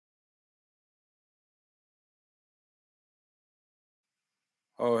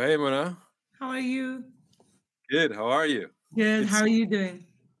Oh, hey, Mona. How are you? Good. How are you? Good. How It's are you doing?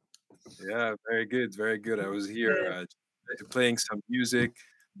 yeah, very good, very good. I was here Good. playing some music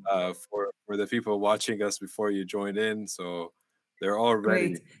for the people watching us before you joined in, so they're all ready.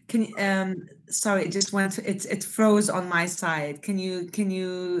 Great. Can you, sorry, it just went, it froze on my side. Can you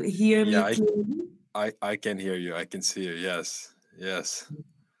hear Yeah, me clearly? I can hear you. I can see you. Yes, yes.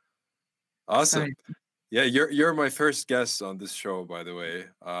 Awesome. Sorry. Yeah, you're my first guest on this show, by the way.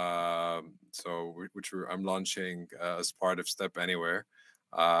 I'm launching as part of Step Anywhere.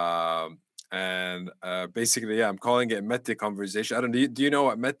 And basically, yeah, I'm calling it Mette Conversation. I don't. Do you know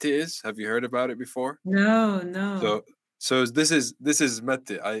what Mette is? Have you heard about it before? No, no. So so this is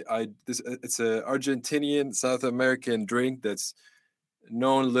Mette. It's a Argentinian South American drink that's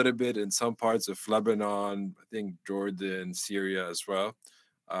known a little bit in some parts of Lebanon, I think Jordan, Syria as well.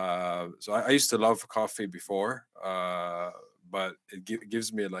 So I used to love coffee before, but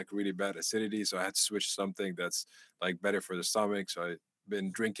gives me like really bad acidity. So I had to switch something that's like better for the stomach. So I've been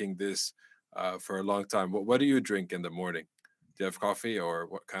drinking this for a long time. What do you drink in the morning? Do you have coffee or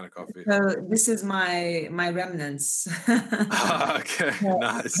what kind of coffee? So this is my remnants. Okay,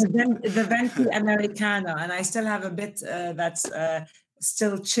 nice. The venti americano, and I still have a bit that's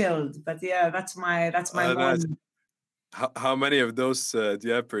still chilled. But yeah, that's my Nice. morning. How many of those do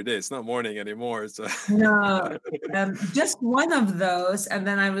you have per day? It's not morning anymore. So No, just one of those, and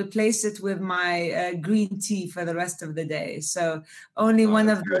then I replace it with my green tea for the rest of the day. So only one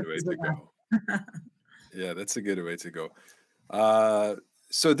that's of a those good way is to enough. go. Yeah, that's a good way to go. Uh,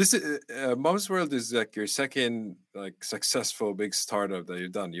 so this is Mom's World is like your second like successful big startup that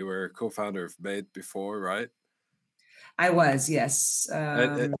you've done. You were a co-founder of Bait before, right? I was, yes.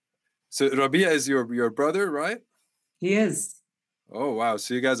 And so Rabia is your brother, right? He is. Oh wow!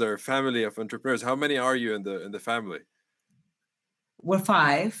 So you guys are a family of entrepreneurs. How many are you in the family? We're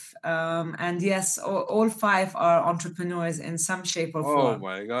five, and yes, all five are entrepreneurs in some shape or Oh form.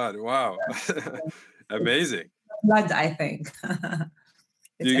 my God! Wow, amazing. Blood, I think.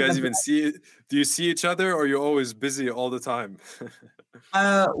 Do It's you in the guys blood. even see? Do you see each other, or you're always busy all the time?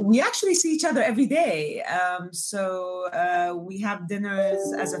 We actually see each other every day. So we have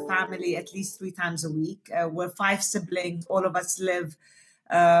dinners as a family at least 3 times a week. We're five siblings. All of us live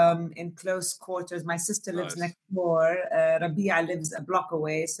in close quarters. My sister lives Nice. next door. Rabia lives a block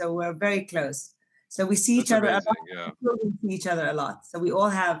away. So we're very close. So we see each That's other a lot. amazing. Yeah. We see each other a lot. So we all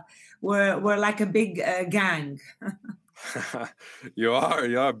have. We're like a big gang. You are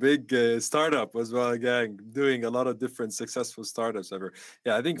a big startup as well, gang, doing a lot of different successful startups ever.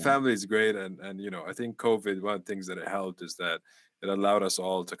 Yeah, I think family is great, and I think COVID, one of the things that it helped is that it allowed us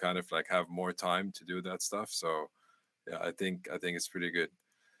all to kind of like have more time to do that stuff. So yeah, I think it's pretty good.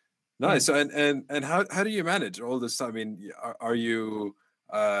 Nice. So Yes. and how do you manage all this stuff? I mean, are you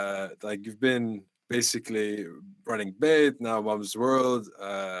like you've been basically running Bait, now Mom's World,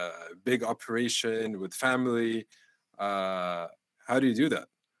 big operation with family. Uh, how do you do that?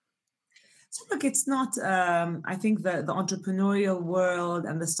 So look, it's not. I think the entrepreneurial world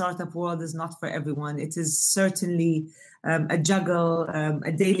and the startup world is not for everyone. It is certainly a juggle,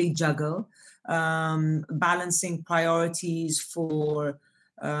 a daily juggle, balancing priorities for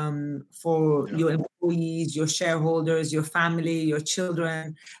Yeah, your employees, your shareholders, your family, your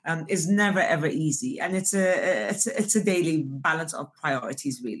children is never ever easy, and it's a daily balance of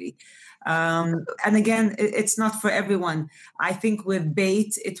priorities, really. And again, it's not for everyone. I think with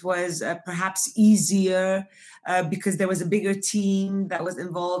Bait, it was perhaps easier because there was a bigger team that was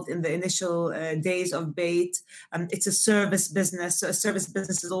involved in the initial days of Bait. It's a service business, so a service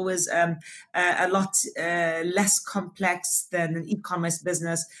business is always a lot less complex than an e-commerce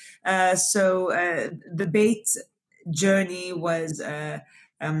business. So the Bait journey was.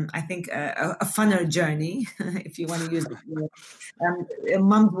 I think a funner journey, if you want to use the word.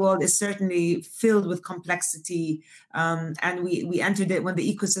 Mum's World is certainly filled with complexity, and we entered it when the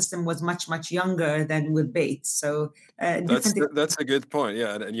ecosystem was much younger than with Bait. So that's different. that's a good point.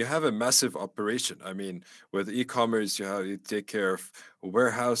 Yeah, and you have a massive operation. I mean, with e-commerce, you take care of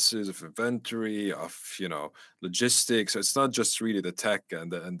warehouses, of inventory, of logistics. So it's not just really the tech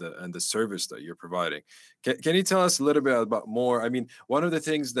and the service that you're providing. Can you tell us a little bit about more? I mean, one of the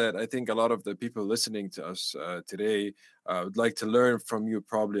things that I think a lot of the people listening to us today would like to learn from you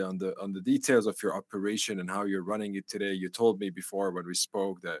probably on the details of your operation and how you're running it today. You told me before when we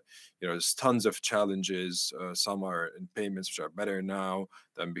spoke that there's tons of challenges. Some are in payments which are better now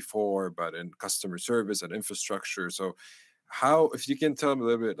than before, but in customer service and infrastructure. So how, if you can tell me a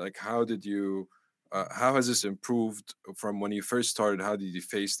little bit, like how did you how has this improved from when you first started? How did you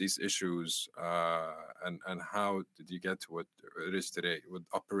face these issues, and how did you get to what it is today with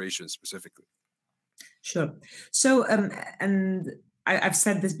operations specifically? Sure. So, and I've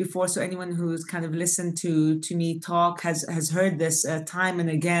said this before, so anyone who's kind of listened to me talk has heard this time and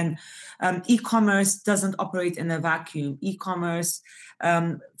again. E-commerce doesn't operate in a vacuum. E-commerce,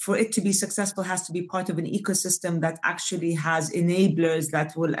 for it to be successful, has to be part of an ecosystem that actually has enablers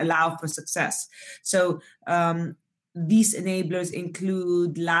that will allow for success. So, these enablers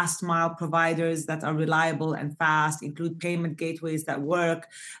include last mile providers that are reliable and fast, include payment gateways that work,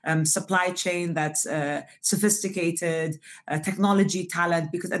 supply chain that's sophisticated, technology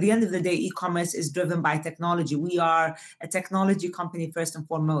talent, because at the end of the day, e-commerce is driven by technology. We are a technology company first and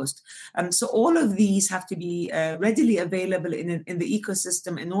foremost. So all of these have to be readily available in the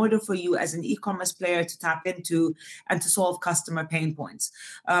ecosystem in order for you as an e-commerce player to tap into and to solve customer pain points.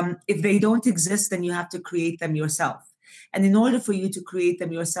 If they don't exist, then you have to create them yourself. And in order for you to create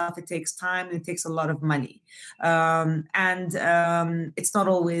them yourself, it takes time and it takes a lot of money. It's not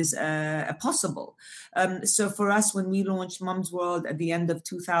always possible. So for us, when we launched Mum's World at the end of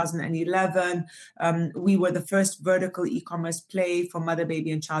 2011, we were the first vertical e-commerce play for mother,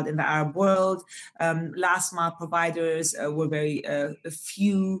 baby, and child in the Arab world. Last mile providers were very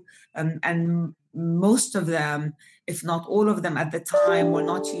few, and most of them, if not all of them at the time, were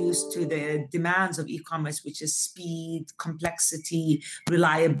not used to the demands of e-commerce, which is speed, complexity,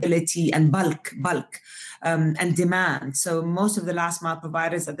 reliability, and bulk, and demand. So most of the last mile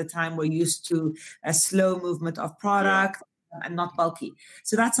providers at the time were used to a slow movement of product. Yeah. And not bulky.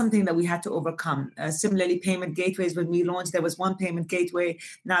 So that's something that we had to overcome. Similarly, payment gateways, when we launched, there was one payment gateway.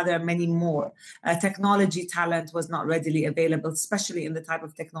 Now there are many more. Technology talent was not readily available, especially in the type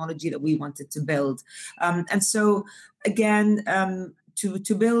of technology that we wanted to build. And so, again,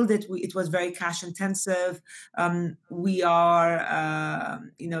 to build it, it was very cash intensive. We are,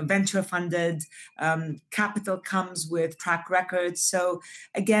 venture funded. Capital comes with track records. So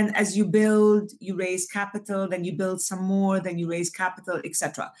again, as you build, you raise capital, then you build some more, then you raise capital,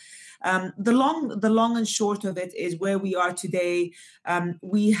 etc. The long and short of it is where we are today.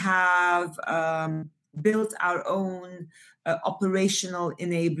 We have built our own operational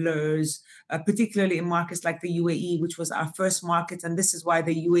enablers, particularly in markets like the UAE, which was our first market. And this is why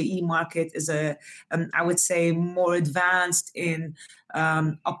the UAE market is I would say, more advanced in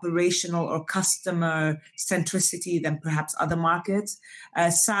operational or customer centricity than perhaps other markets.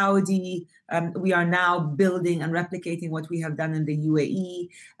 Saudi, we are now building and replicating what we have done in the UAE.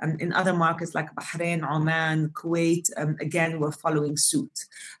 In other markets like Bahrain, Oman, Kuwait, again, we're following suit.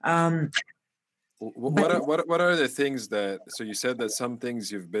 What are the things that, so you said that some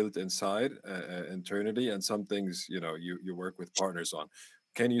things you've built inside internally, and some things you work with partners on.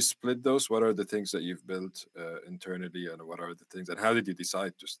 Can you split those? What are the things that you've built internally, and what are the things, and how did you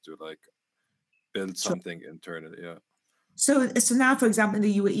decide just to build something internally? Yeah. So now, for example, in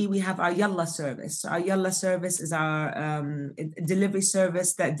the UAE, we have our Yalla service. So our Yalla service is our delivery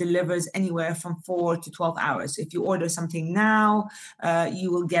service that delivers anywhere from 4 to 12 hours. If you order something now,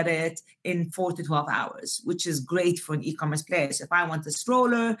 you will get it in 4 to 12 hours, which is great for an e-commerce player. So if I want a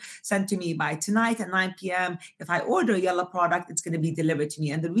stroller sent to me by tonight at 9 p.m., if I order a Yalla product, it's going to be delivered to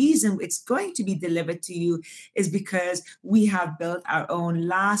me. And the reason it's going to be delivered to you is because we have built our own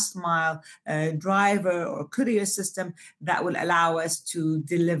last mile driver or courier system that will allow us to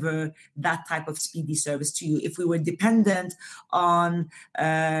deliver that type of speedy service to you. If we were dependent on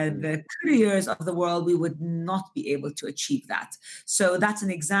the couriers of the world, we would not be able to achieve that. So that's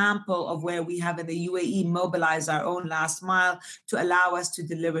an example of where we have in the UAE mobilized our own last mile to allow us to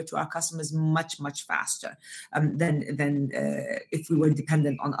deliver to our customers much, much faster than if we were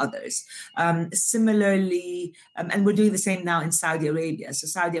dependent on others. Similarly, and we're doing the same now in Saudi Arabia. So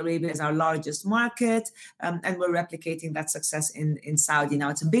Saudi Arabia is our largest market, and we're replicating that success in Saudi. Now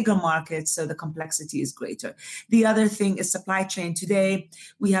it's a bigger market, so the complexity is greater. The other thing is supply chain. Today,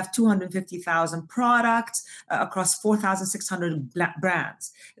 we have 250,000 products across 4,600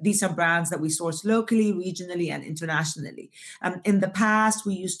 brands. These are brands that we source locally, regionally, and internationally. In the past,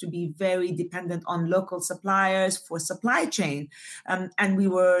 we used to be very dependent on local suppliers for supply chain, and we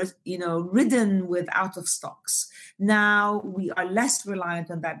were, ridden with out of stocks. Now we are less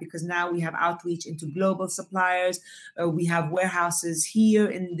reliant on that because now we have outreach into global suppliers. We have warehouses here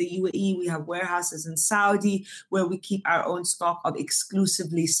in the UAE. We have warehouses in Saudi where we keep our own stock of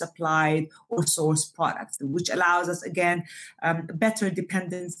exclusively supplied or sourced products, which allows us, again, better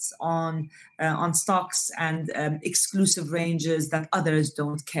dependence on stocks and exclusive ranges that others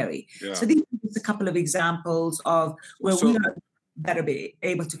don't carry. Yeah. So these are just a couple of examples of where we are better be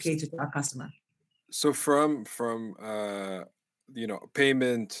able to cater to our customer. So from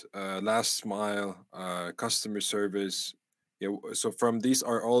payment, last mile, customer service. Yeah. So from these,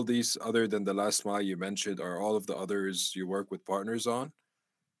 are all these, other than the last mile you mentioned, are all of the others you work with partners on?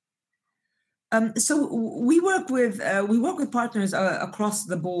 We work with partners across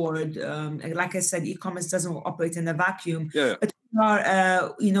the board. And like I said, e-commerce doesn't operate in a vacuum, Yeah. but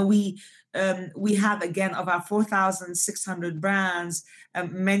we have, again, of our 4,600 brands,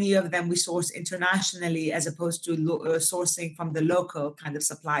 many of them we source internationally as opposed to sourcing from the local kind of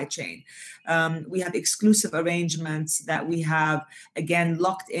supply chain. We have exclusive arrangements that we have, again,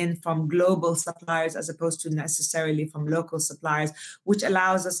 locked in from global suppliers as opposed to necessarily from local suppliers, which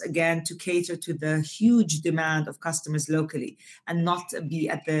allows us, again, to cater to the huge demand of customers locally and not be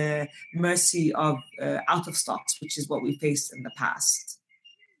at the mercy of out of stocks, which is what we faced in the past.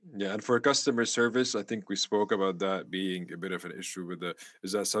 Yeah, and for customer service, I think we spoke about that being a bit of an issue with the.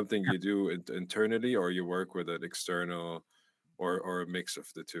 Is that something you do internally, or you work with an external, or a mix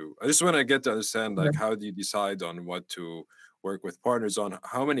of the two? I just want to get to understand, like, how do you decide on what to work with partners on?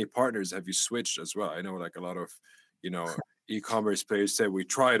 How many partners have you switched as well? I know, like, a lot of, you know, e-commerce players say we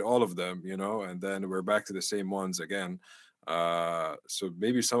tried all of them, and then we're back to the same ones again. So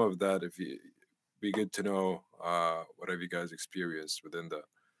maybe some of that, if you be good to know, what have you guys experienced within that?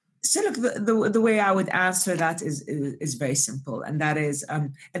 So look, the way I would answer that is very simple, and that is,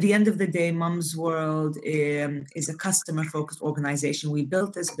 at the end of the day, Mum's World is a customer-focused organization. We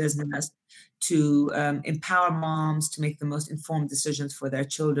built this business to empower moms to make the most informed decisions for their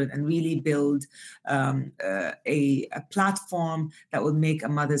children and really build a platform that will make a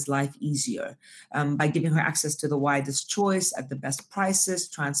mother's life easier by giving her access to the widest choice at the best prices,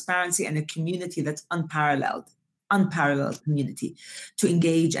 transparency, and a community that's unparalleled community to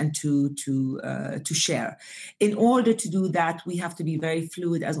engage and to share. In order to do that, we have to be very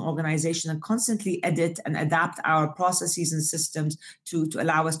fluid as an organization and constantly edit and adapt our processes and systems to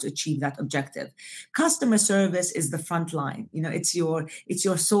allow us to achieve that objective. Customer service is the front line. It's your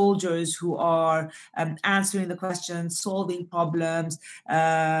soldiers who are answering the questions, solving problems,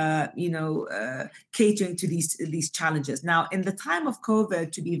 catering to these challenges. Now, in the time of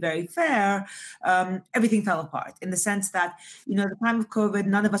COVID, to be very fair, everything fell apart, in the sense that, the time of COVID,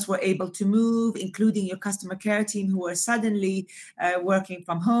 none of us were able to move, including your customer care team, who were suddenly working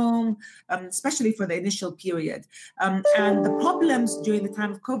from home, especially for the initial period. And the problems during the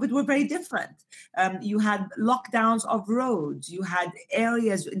time of COVID were very different. You had lockdowns of roads, you had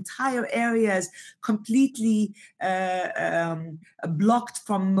entire areas completely blocked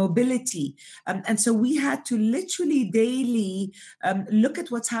from mobility. And so we had to literally daily look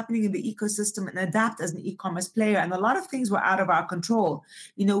at what's happening in the ecosystem and adapt as an e-commerce player. And a lot of things were out of our control.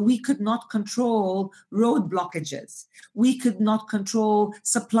 We could not control road blockages. We could not control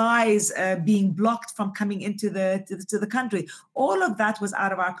supplies being blocked from coming into the country. All of that was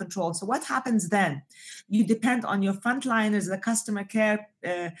out of our control. So what happens then? You depend on your frontliners, the customer care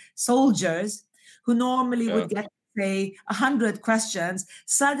soldiers, who normally would get, say, 100 questions,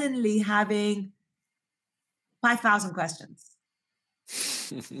 suddenly having 5,000 questions.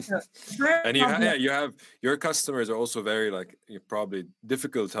 And you have your customers are also very, like, probably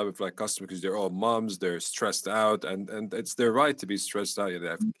difficult type of, like, customer, because they're all moms, they're stressed out, and it's their right to be stressed out. They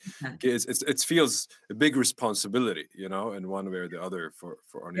have kids. It feels a big responsibility, in one way or the other for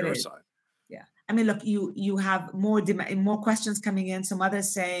on your side. Yeah. I mean, look, you have more questions coming in. Some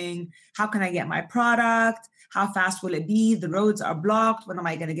others saying, how can I get my product? How fast will it be? The roads are blocked. When am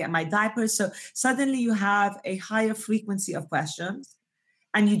I going to get my diapers? So suddenly you have a higher frequency of questions,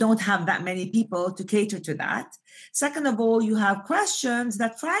 and you don't have that many people to cater to that. Second of all, you have questions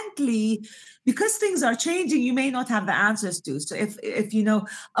that, frankly, because things are changing, you may not have the answers to. So if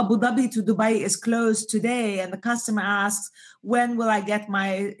Abu Dhabi to Dubai is closed today, and the customer asks, when will I get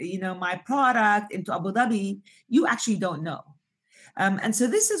my product into Abu Dhabi, you actually don't know. And so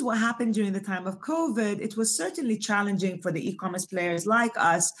this is what happened during the time of COVID. It was certainly challenging for the e-commerce players like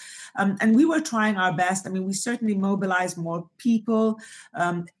us. And we were trying our best. I mean, we certainly mobilized more people.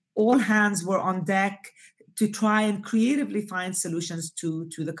 All hands were on deck to try and creatively find solutions to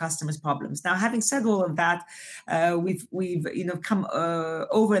the customer's problems. Now, having said all of that, we've come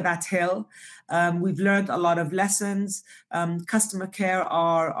over that hill. We've learned a lot of lessons. Customer care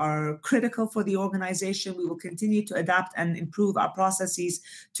are critical for the organization. We will continue to adapt and improve our processes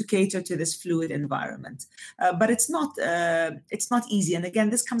to cater to this fluid environment. But it's not easy. And again,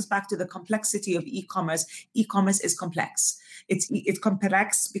 this comes back to the complexity of e-commerce. E-commerce is complex. It's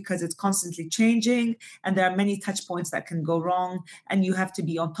complex because it's constantly changing, and there are many touch points that can go wrong, and you have to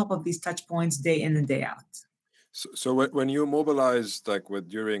be on top of these touch points day in and day out. So when you mobilized, like with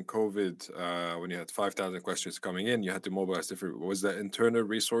during COVID, when you had 5,000 questions coming in, you had to mobilize different. Was that internal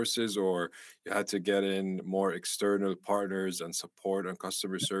resources, or you had to get in more external partners and support and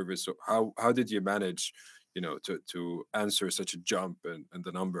customer service? So how did you manage, to answer such a jump and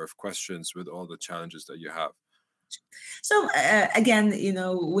the number of questions with all the challenges that you have? So again,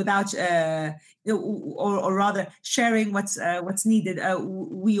 without or rather sharing what's needed,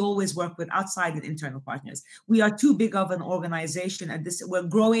 we always work with outside and internal partners. We are too big of an organization, and we're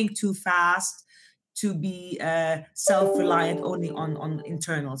growing too fast to be self-reliant only on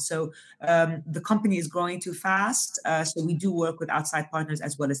internal. So the company is growing too fast, so we do work with outside partners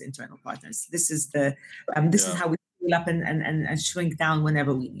as well as internal partners. This is Yeah. how we scale up and shrink down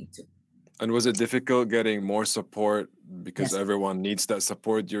whenever we need to. And was it difficult getting more support because Yes. everyone needs that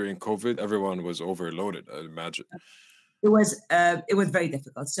support during COVID? Everyone was overloaded, I imagine. It was very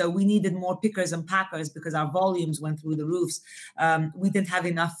difficult. So we needed more pickers and packers because our volumes went through the roofs. We didn't have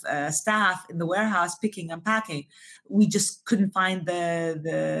enough staff in the warehouse picking and packing. We just couldn't find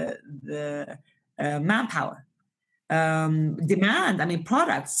the manpower. Demand. I mean,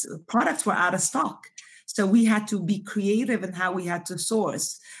 products were out of stock. So we had to be creative in how we had to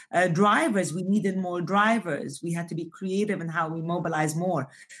source. Drivers, we needed more drivers. We had to be creative in how we mobilize more.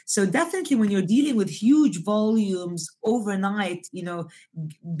 So definitely when you're dealing with huge volumes overnight,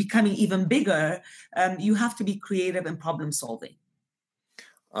 becoming even bigger, you have to be creative in problem solving.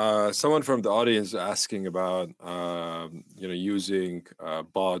 Someone from the audience asking about using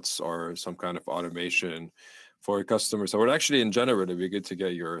bots or some kind of automation for customers. So, actually, in general, it'd be good to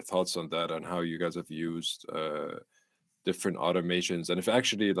get your thoughts on that and how you guys have used different automations, and if it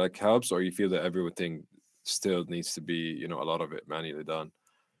actually like helps, or you feel that everything still needs to be, a lot of it manually done.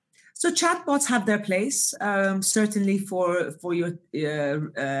 So chatbots have their place, certainly for your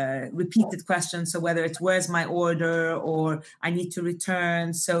repeated questions. So whether it's where's my order or I need to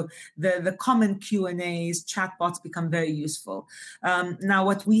return. So the common Q&As, chatbots become very useful. Now,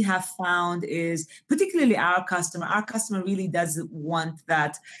 what we have found is, particularly our customer really does want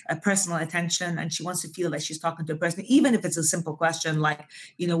that personal attention, and she wants to feel that she's talking to a person, even if it's a simple question like,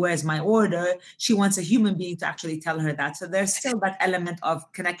 where's my order? She wants a human being to actually tell her that. So there's still that element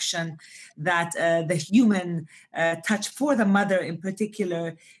of connection that the human touch for the mother in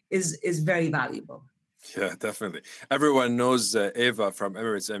particular is very valuable. Yeah, definitely. Everyone knows Eva from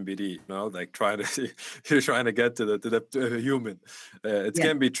Emirates NBD. Like you're trying to get to the human. It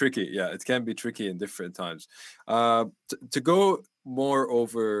can be tricky. Yeah, it can be tricky in different times. To go more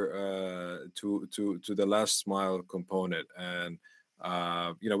over to the last mile component, and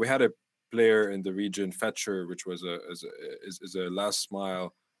we had a player in the region, Fetcher, which was is a last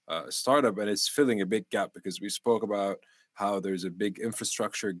mile startup, and it's filling a big gap because we spoke about how there's a big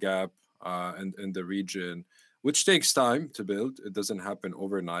infrastructure gap in the region, which takes time to build. It doesn't happen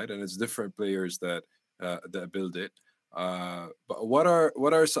overnight, and it's different players that build it. But what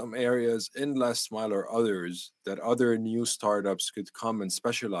are some areas in last mile or others that other new startups could come and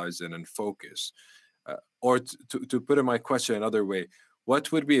specialize in and focus? Or to put in my question another way,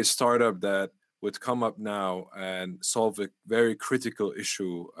 what would be a startup that would come up now and solve a very critical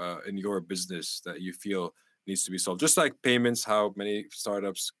issue in your business that you feel needs to be solved? Just like payments, how many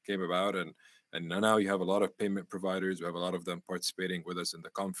startups came about, and now you have a lot of payment providers. We have a lot of them participating with us in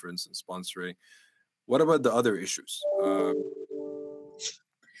the conference and sponsoring. What about the other issues?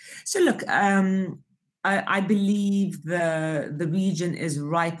 So look, I believe the region is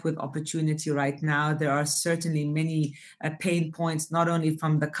ripe with opportunity right now. There are certainly many pain points, not only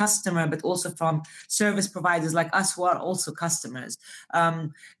from the customer, but also from service providers like us who are also customers.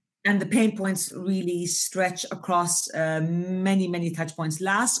 And the pain points really stretch across many, many touch points.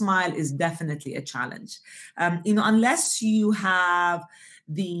 Last mile is definitely a challenge. Unless you have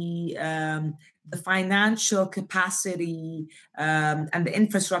the financial capacity and the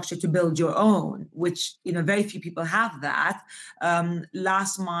infrastructure to build your own, which very few people have that.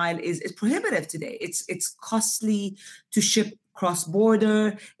 Last mile is prohibitive today. It's costly to ship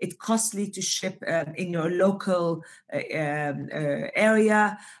cross-border. It's costly to ship in your local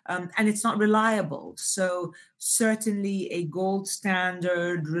area, and it's not reliable. So certainly a gold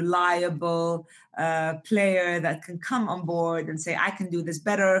standard, reliable player that can come on board and say, I can do this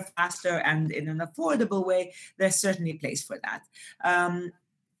better, faster, and in an affordable way, there's certainly a place for that.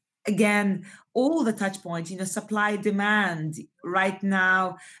 Again, all the touch points, supply, demand. Right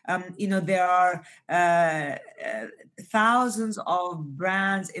now, there are thousands of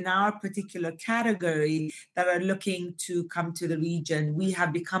brands in our particular category that are looking to come to the region. We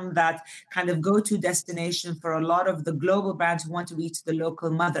have become that kind of go-to destination for a lot of the global brands who want to reach the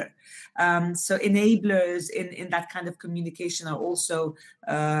local mother. So enablers in that kind of communication are also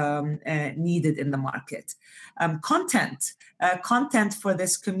needed in the market. Content for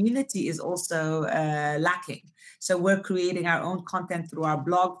this community is also lacking. So we're creating our own content through our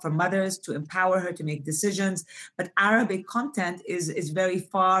blog for mothers to empower her to make decisions. But Arabic content is very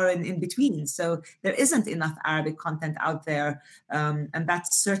far and in between. So there isn't enough Arabic content out there. And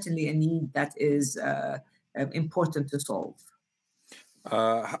that's certainly a need that is important to solve.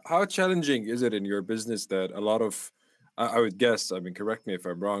 How challenging is it in your business that a lot of, I would guess, I mean, correct me if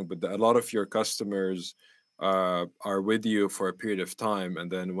I'm wrong, but a lot of your customers are with you for a period of time, and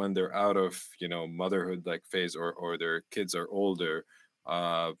then when they're out of, motherhood like phase, or their kids are older,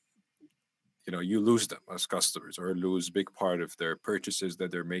 uh, you lose them as customers, or lose big part of their purchases that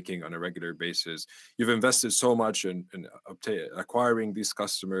they're making on a regular basis. You've invested so much in acquiring these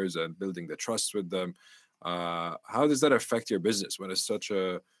customers and building the trust with them. How does that affect your business when it's such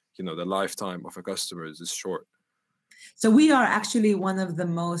the lifetime of a customer is short? So we are actually one of the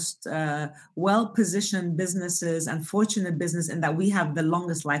most well-positioned businesses and fortunate business in that we have the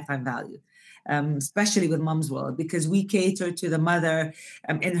longest lifetime value. Especially with Mom's World, because we cater to the mother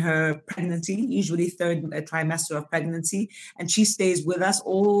in her pregnancy, usually third trimester of pregnancy, and she stays with us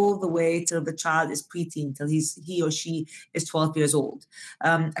all the way till the child is preteen, till he or she is 12 years old,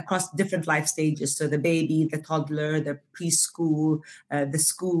 across different life stages. So the baby, the toddler, the preschool, the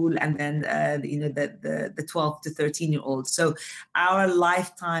school, and then the 12 to 13-year-old. So our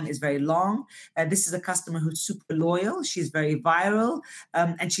lifetime is very long. This is a customer who's super loyal. She's very viral,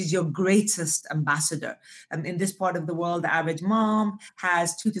 and she's your greatest ambassador. In this part of the world, the average mom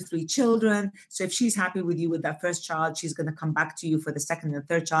has 2 to 3 children. So if she's happy with you with that first child, she's going to come back to you for the second and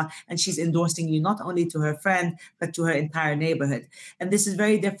third child, and she's endorsing you not only to her friend but to her entire neighborhood. And this is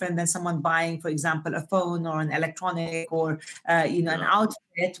very different than someone buying, for example, a phone or an electronic or an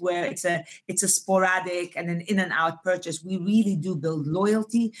outfit where it's a sporadic and an in and out purchase. We really do build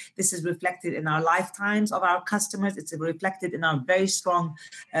loyalty. This is reflected in our lifetimes of our customers. It's reflected in our very strong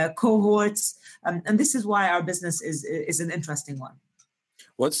cohorts. And this is why our business is an interesting one.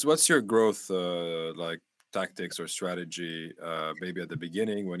 What's your growth like tactics or strategy? Maybe at the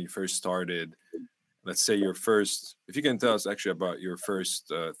beginning when you first started, let's say if you can tell us actually about your first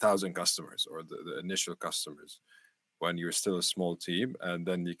 1,000 customers, or the initial customers when you're still a small team, and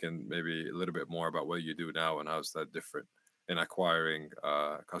then you can maybe a little bit more about what you do now and how's that different in acquiring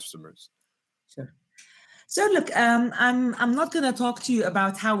customers. Sure. So look, I'm not going to talk to you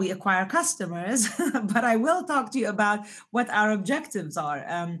about how we acquire customers, but I will talk to you about what our objectives are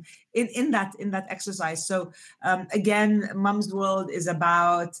in that exercise. So again, Mom's World is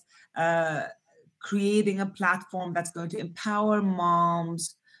about creating a platform that's going to empower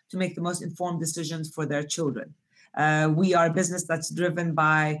moms to make the most informed decisions for their children. We are a business that's driven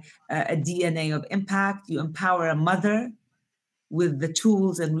by a DNA of impact. You empower a mother with the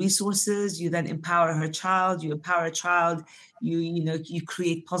tools and resources, you then empower her child, you empower a child, you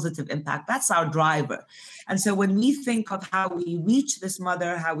create positive impact. That's our driver. And so when we think of how we reach this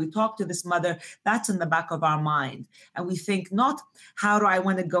mother, how we talk to this mother, that's in the back of our mind. And we think not, how do I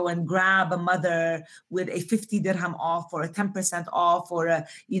want to go and grab a mother with a 50 dirham off or a 10% off or a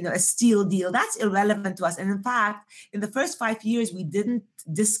steal deal? That's irrelevant to us. And in fact, in the first 5 years, we didn't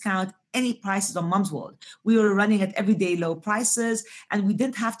discount any prices on Mom's World. We were running at everyday low prices, and we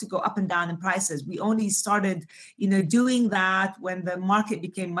didn't have to go up and down in prices. We only started, doing that when the market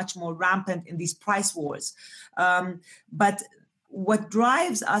became much more rampant in these price wars. But what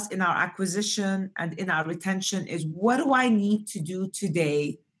drives us in our acquisition and in our retention is, what do I need to do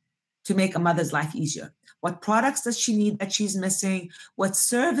today to make a mother's life easier? What products does she need that she's missing? What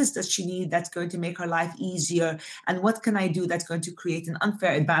service does she need that's going to make her life easier? And what can I do that's going to create an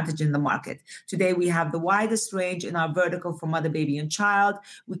unfair advantage in the market? Today, we have the widest range in our vertical for mother, baby, and child.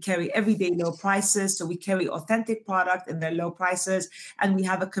 We carry everyday low prices. So we carry authentic product in their low prices. And we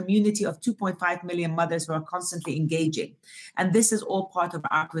have a community of 2.5 million mothers who are constantly engaging. And this is all part of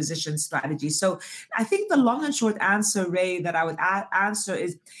our acquisition strategy. So I think the long and short answer, Ray, that I would answer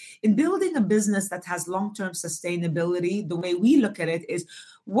is, in building a business that has long-term sustainability, the way we look at it is,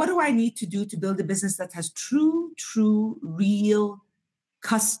 what do I need to do to build a business that has true, real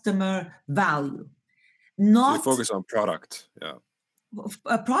customer value? So you focus on product. Yeah.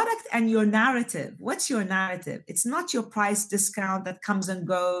 a product and your narrative. What's your narrative? It's not your price discount that comes and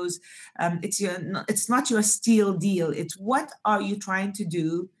goes. It's not your steal deal. It's what are you trying to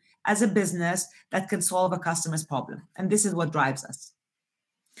do as a business that can solve a customer's problem, and this is what drives us.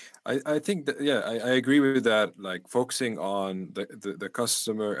 I think that, yeah, I agree with that. Like focusing on the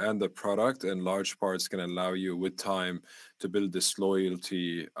customer and the product in large parts can allow you with time to build this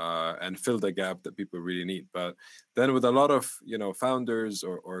loyalty and fill the gap that people really need. But then with a lot of, founders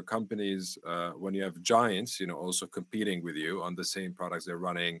or companies, when you have giants, also competing with you on the same products, they're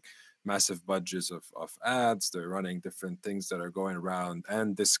running massive budgets of ads, they're running different things that are going around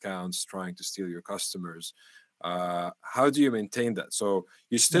and discounts trying to steal your customers. How do you maintain that? So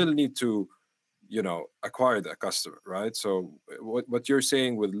you still need to, acquire that customer, right? So what you're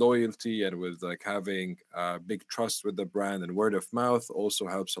saying with loyalty and with like having big trust with the brand and word of mouth also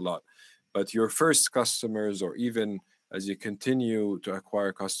helps a lot. But your first customers, or even as you continue to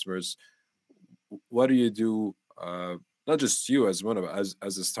acquire customers, what do you do? Not just you as one of as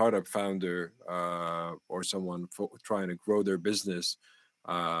a startup founder or someone trying to grow their business.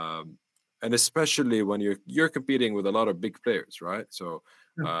 And especially when you're competing with a lot of big players, right? So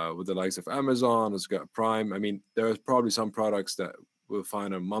with the likes of Amazon, it's got Prime. I mean, there's probably some products that we'll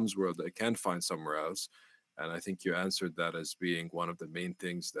find on Mum's World that can't find somewhere else. And I think you answered that as being one of the main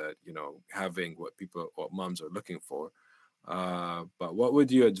things that, having what moms are looking for. But what would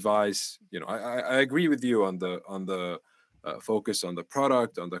you advise? I agree with you on the focus on the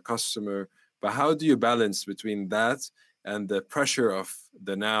product, on the customer, but how do you balance between that and the pressure of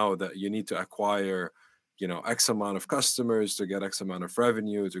the now that you need to acquire, X amount of customers to get X amount of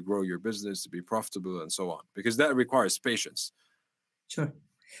revenue, to grow your business, to be profitable, and so on, because that requires patience. Sure.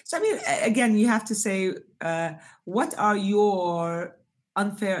 So, I mean, again, you have to say, what are your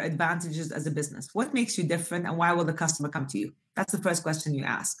unfair advantages as a business? What makes you different, and why will the customer come to you? That's the first question you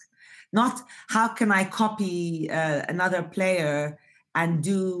ask. Not how can I copy another player and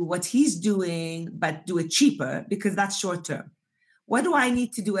do what he's doing, but do it cheaper, because that's short term. What do I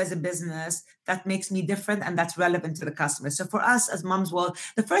need to do as a business that makes me different and that's relevant to the customer? So for us as Mum's World,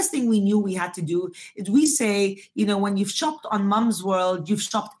 the first thing we knew we had to do is we say, when you've shopped on Mum's World, you've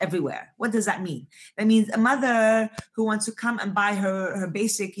shopped everywhere. What does that mean? That means a mother who wants to come and buy her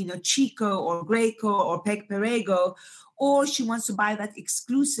basic, Chico or Graco or Peg Perego, or she wants to buy that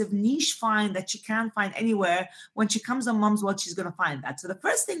exclusive niche find that she can't find anywhere. When she comes on Mum's World, she's going to find that. So the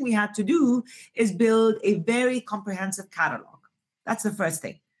first thing we had to do is build a very comprehensive catalog. That's the first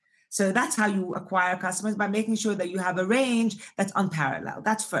thing. So that's how you acquire customers, by making sure that you have a range that's unparalleled.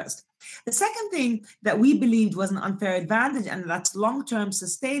 That's first. The second thing that we believed was an unfair advantage, and that's long-term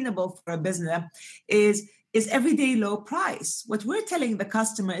sustainable for a business, is everyday low price. What we're telling the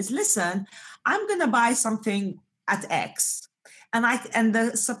customer is, listen, I'm going to buy something at X, and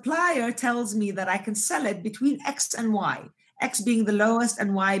the supplier tells me that I can sell it between X and Y. X being the lowest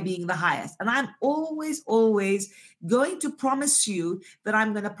and Y being the highest. And I'm always, always going to promise you that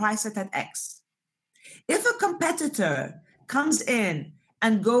I'm going to price it at X. If a competitor comes in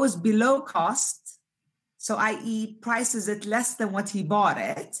and goes below cost, so i.e. prices it less than what he bought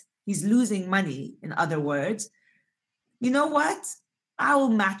it, he's losing money, in other words, you know what? I will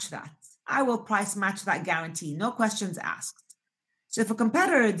match that. I will price match that guarantee, no questions asked. So if a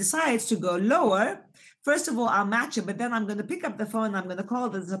competitor decides to go lower, first of all, I'll match it, but then I'm going to pick up the phone, I'm going to call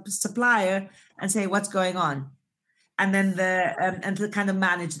the supplier and say, what's going on? And then and to kind of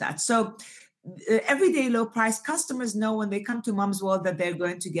manage that. So everyday low price, customers know when they come to Mum's World that they're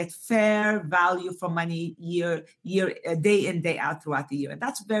going to get fair value for money day in, day out throughout the year. And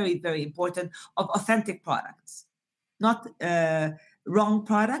that's very, very important, of authentic products, not wrong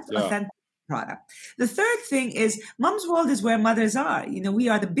products, authentic product. The third thing is, Mum's World is where mothers are. We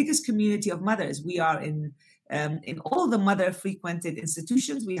are the biggest community of mothers. We are in all the mother frequented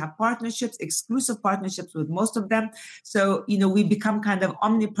institutions. We have partnerships, exclusive partnerships with most of them. So, we become kind of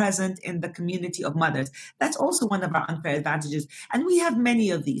omnipresent in the community of mothers. That's also one of our unfair advantages. And we have many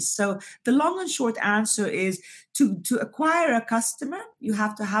of these. So the long and short answer is, to acquire a customer, you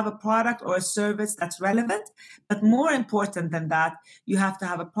have to have a product or a service that's relevant. But more important than that, you have to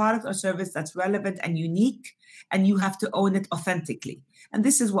have a product or service that's relevant and unique, and you have to own it authentically. And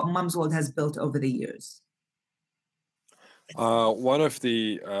this is what Mum's World has built over the years. One of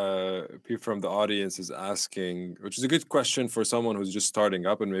the people from the audience is asking, which is a good question for someone who's just starting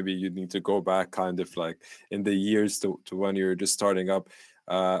up, and maybe you need to go back kind of like in the years to when you're just starting up.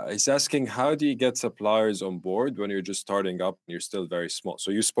 He's asking, how do you get suppliers on board when you're just starting up and you're still very small? So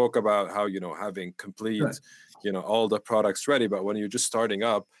you spoke about how, having complete, all the products ready, but when you're just starting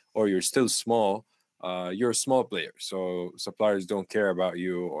up or you're still small, you're a small player, so suppliers don't care about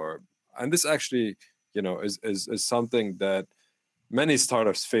you. And this actually, is something that many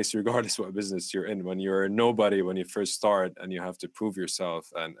startups face regardless what business you're in. When you're nobody, when you first start, and you have to prove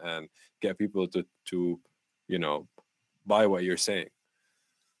yourself and get people to buy what you're saying.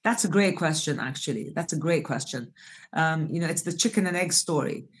 That's a great question, actually. That's a great question. It's the chicken and egg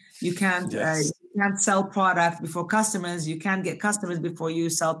story. You can't Yes. you can't sell product before customers. You can't get customers before you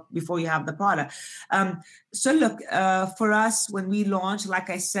have the product. So look, for us, when we launched, like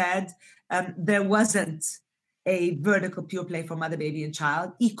I said, there wasn't a vertical pure play for mother, baby, and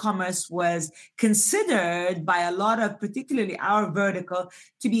child. E-commerce was considered by a lot of, particularly our vertical,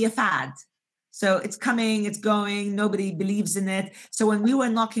 to be a fad. So it's coming, it's going, nobody believes in it. So when we were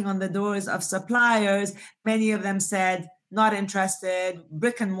knocking on the doors of suppliers, many of them said, not interested.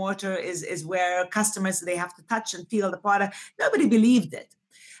 Brick and mortar is where customers, they have to touch and feel the product. Nobody believed it.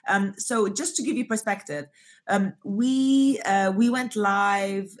 So just to give you perspective, we went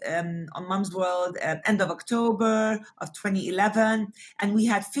live on Mum's World at end of October of 2011, and we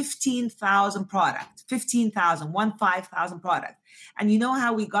had 15,000 products, 15,000 products. And you know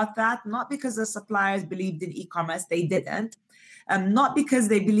how we got that? Not because the suppliers believed in e-commerce, they didn't. Not because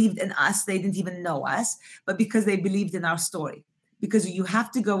they believed in us, they didn't even know us, but because they believed in our story. Because you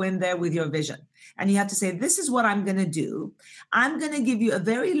have to go in there with your vision and you have to say, this is what I'm going to do. I'm going to give you a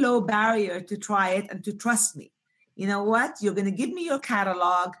very low barrier to try it and to trust me. You know what? You're going to give me your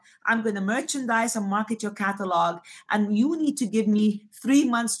catalog. I'm going to merchandise and market your catalog. And you need to give me 3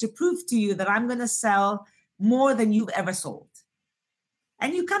 months to prove to you that I'm going to sell more than you've ever sold.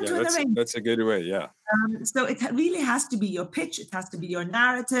 And you come to an arrangement. That's a good way, yeah. So it really has to be your pitch. It has to be your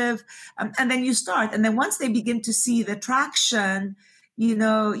narrative. And then you start. And then once they begin to see the traction, you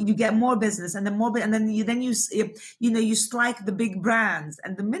get more business and then you strike the big brands.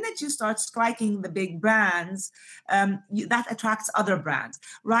 And the minute you start striking the big brands, that attracts other brands.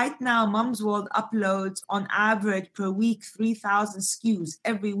 Right now, Mum's World uploads on average per week 3,000 SKUs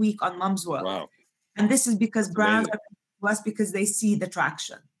every week on Mum's World. Wow. And this is because brands are to us because they see the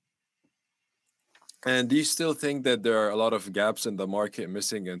traction. And do you still think that there are a lot of gaps in the market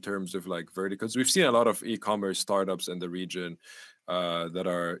missing in terms of like verticals? We've seen a lot of e-commerce startups in the region that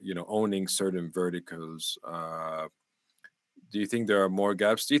are, owning certain verticals. Do you think there are more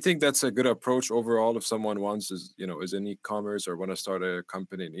gaps? Do you think that's a good approach overall if someone is in e-commerce or want to start a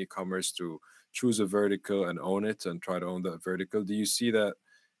company in e-commerce to choose a vertical and own it and try to own that vertical? Do you see that,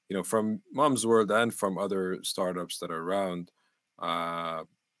 from Mum's World and from other startups that are around,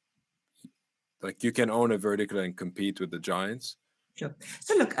 like you can own a vertical and compete with the giants? Sure.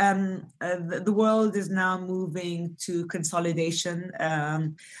 So look, the world is now moving to consolidation.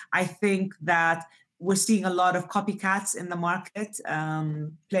 I think that we're seeing a lot of copycats in the market,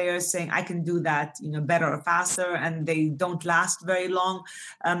 players saying, I can do that, better or faster, and they don't last very long.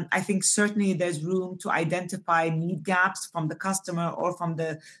 I think certainly there's room to identify need gaps from the customer or from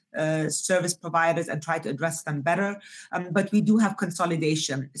the service providers and try to address them better. But we do have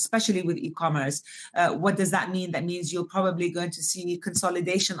consolidation, especially with e-commerce. What does that mean? That means you're probably going to see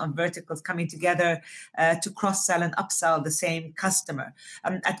consolidation of verticals coming together to cross-sell and upsell the same customer.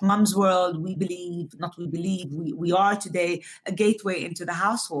 At Mum's World, we are today a gateway into the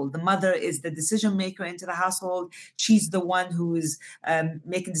household. The mother is the decision maker into the household. She's the one who is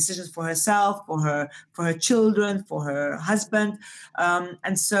making decisions for herself, for her children, for her husband.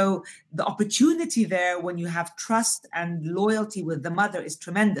 And so the opportunity there when you have trust and loyalty with the mother is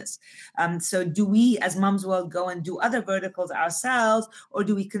tremendous. So do we as Mum's World go and do other verticals ourselves, or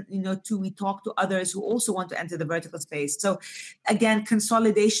do we talk to others who also want to enter the vertical space? So again,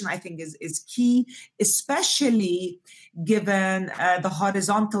 consolidation I think is key, especially given the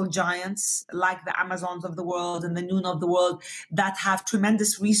horizontal giants like the Amazons of the world and the Noon of the world that have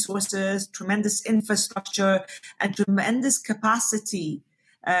tremendous resources, tremendous infrastructure, and tremendous capacity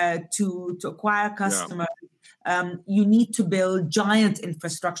to acquire customers. Yeah. You need to build giant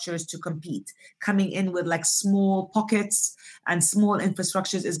infrastructures to compete. Coming in with like small pockets and small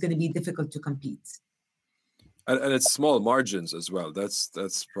infrastructures is going to be difficult to compete. And it's small margins as well. That's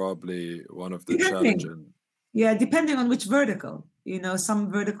probably one of the challenges. Yeah, depending on which vertical.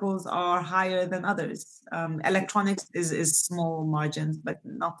 Some verticals are higher than others. Electronics is small margins, but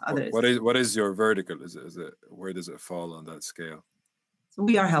not others. What is your vertical? Is it where does it fall on that scale? So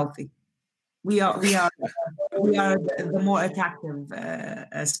we are healthy. We are the more attractive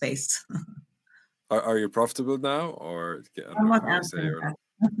space. Are you profitable now, or I'm not answering that.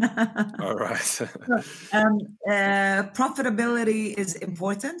 All right. Um, Profitability is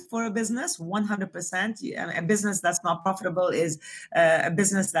important for a business, 100%. A business that's not profitable is a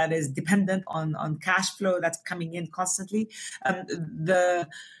business that is dependent on cash flow that's coming in constantly. The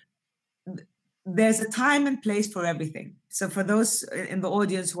There's a time and place for everything. So for those in the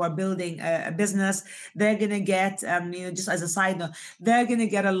audience who are building a business, they're going to get, just as a side note, they're going to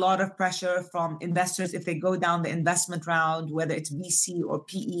get a lot of pressure from investors if they go down the investment round, whether it's VC or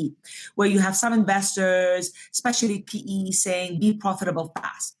PE, where you have some investors, especially PE, saying be profitable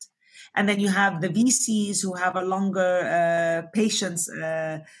fast. And then you have the VCs who have a longer patience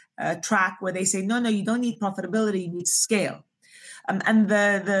track where they say, no, you don't need profitability, you need scale. And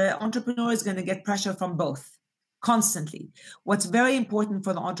the entrepreneur is going to get pressure from both constantly. What's very important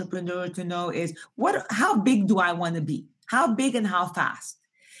for the entrepreneur to know is how big do I want to be? How big and how fast?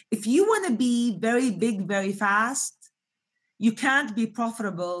 If you want to be very big, very fast, you can't be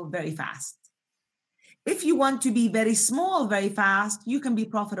profitable very fast. If you want to be very small, very fast, you can be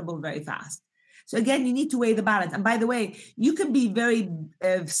profitable very fast. So again, you need to weigh the balance. And by the way, you can be very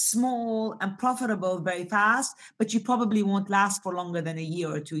small and profitable very fast, but you probably won't last for longer than a year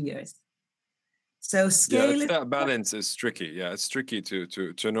or 2 years. So scale that balance is tricky. Yeah, it's tricky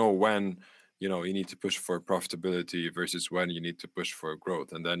to know when you need to push for profitability versus when you need to push for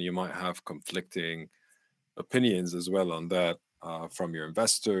growth, and then you might have conflicting opinions as well on that from your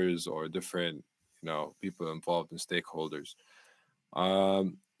investors or different people involved in stakeholders.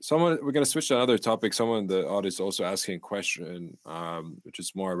 We're going to switch to another topic. Someone in the audience also asking a question, which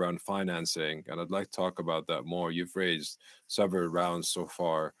is more around financing, and I'd like to talk about that more. You've raised several rounds so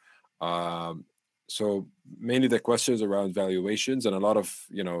far. So mainly the questions around valuations, and a lot of,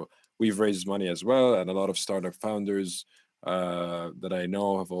 we've raised money as well, and a lot of startup founders that I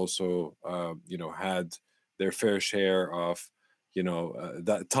know have also, had their fair share of,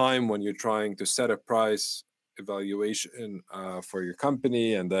 that time when you're trying to set a price evaluation for your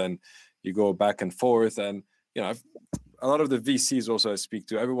company, and then you go back and forth. And a lot of the VCs also I speak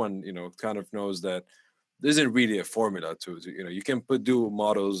to, everyone kind of knows that there isn't really a formula to you can do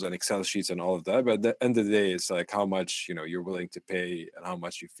models and Excel sheets and all of that, but at the end of the day, it's like how much you're willing to pay and how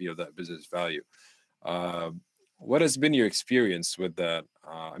much you feel that business value. What has been your experience with that?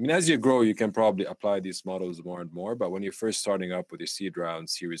 I mean, as you grow, you can probably apply these models more and more, but when you're first starting up with your seed round,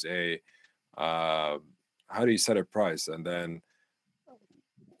 Series A, how do you set a price? And then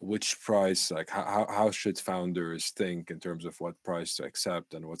which price, like how should founders think in terms of what price to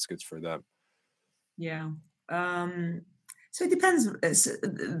accept and what's good for them? Yeah. So it depends.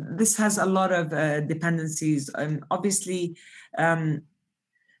 This has a lot of dependencies. And obviously,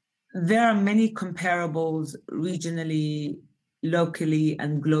 there are many comparables regionally, locally,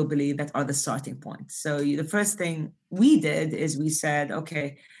 and globally that are the starting point. So the first thing we did is we said,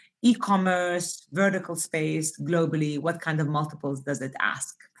 okay, e-commerce, vertical space, globally, what kind of multiples does it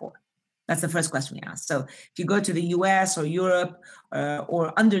ask for? That's the first question we asked. So if you go to the US or Europe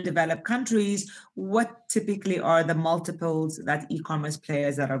or underdeveloped countries, what typically are the multiples that e-commerce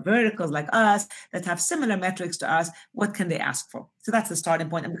players that are verticals like us, that have similar metrics to us, what can they ask for? So that's the starting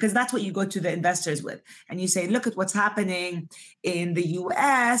point. And because that's what you go to the investors with. And you say, look at what's happening in the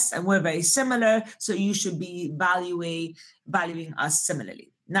US, and we're very similar, so you should be valuing us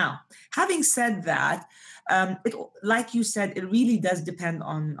similarly. Now, having said that, like you said, it really does depend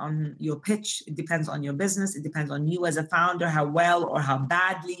on your pitch. It depends on your business. It depends on you as a founder, how well or how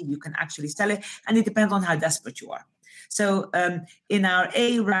badly you can actually sell it. And it depends on how desperate you are. So in our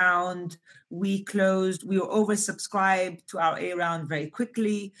A round, we were oversubscribed to our A round very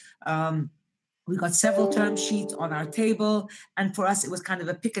quickly. We got several term sheets on our table. And for us, it was kind of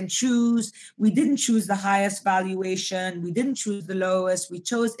a pick and choose. We didn't choose the highest valuation. We didn't choose the lowest. We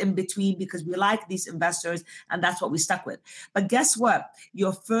chose in between because we like these investors, and that's what we stuck with. But guess what?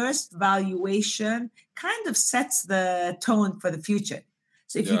 Your first valuation kind of sets the tone for the future.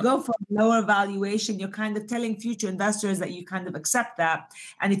 So if you go for a lower valuation, you're kind of telling future investors that you kind of accept that.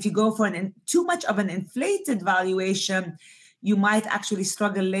 And if you go for too much of an inflated valuation, you might actually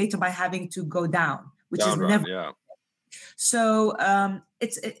struggle later by having to go down, which is never. Yeah. So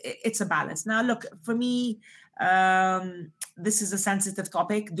it's a balance. Now, look, for me, this is a sensitive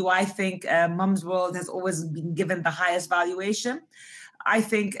topic. Do I think Mum's World has always been given the highest valuation? I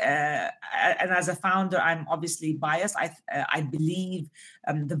think, and as a founder, I'm obviously biased. I believe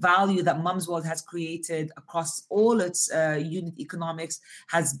the value that Mum's World has created across all its unit economics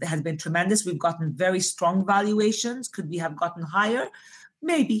has been tremendous. We've gotten very strong valuations. Could we have gotten higher?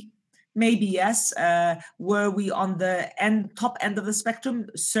 Maybe yes. Were we on the top end of the spectrum?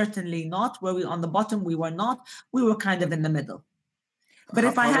 Certainly not. Were we on the bottom? We were not. We were kind of in the middle. But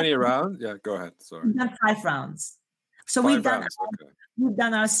if I How had many rounds? Yeah, go ahead. Sorry. we've done 5 rounds. So 5 rounds. Okay. we've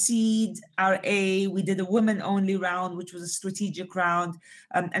done our seed, our A. We did a women-only round, which was a strategic round,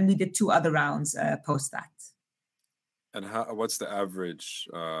 and we did 2 other rounds post that. And what's the average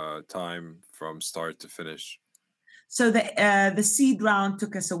time from start to finish? So the seed round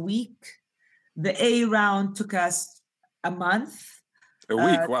took us a week. The A round took us a month. A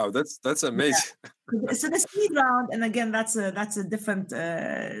week? Wow, that's amazing. Yeah. So the seed round, and again, that's a different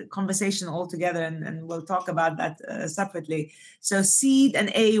conversation altogether, and we'll talk about that separately. So seed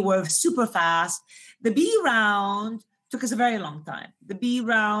and A were super fast. The B round took us a very long time. The B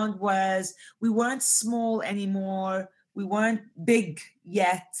round was, we weren't small anymore. We weren't big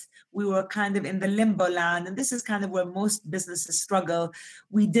yet. We were kind of in the limbo land. And this is kind of where most businesses struggle.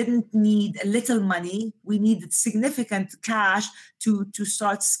 We didn't need a little money. We needed significant cash to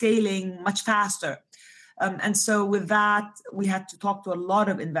start scaling much faster. And so with that, we had to talk to a lot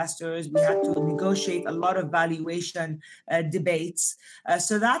of investors. We had to negotiate a lot of valuation debates.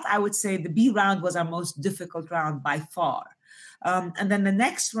 So that, I would say, the B round was our most difficult round by far. And then the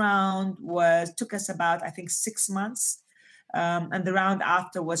next round took us about, I think, 6 months. And the round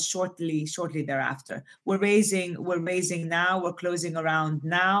after was shortly thereafter. We're raising now. We're closing a round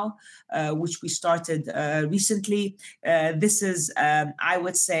now, which we started recently. This is, I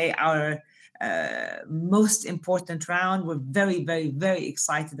would say, our most important round. We're very, very, very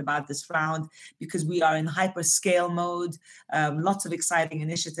excited about this round because we are in hyperscale mode, lots of exciting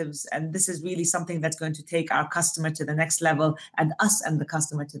initiatives, and this is really something that's going to take our customer to the next level and us and the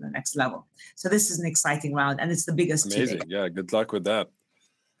customer to the next level. So this is an exciting round, and it's the biggest. Amazing. Yeah, good luck with that.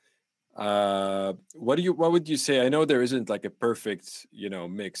 What would you say? I know there isn't like a perfect,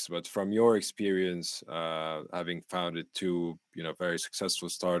 mix, but from your experience, having founded 2, very successful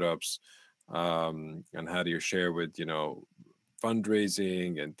startups, and had your share with,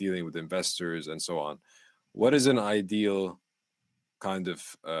 fundraising and dealing with investors and so on, what is an ideal kind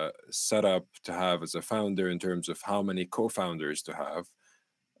of setup to have as a founder in terms of how many co-founders to have?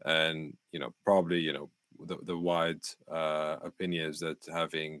 And, probably, the wide opinion is that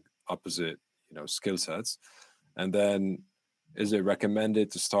having opposite, skill sets. And then is it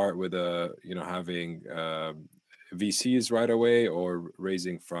recommended to start with having VCs right away, or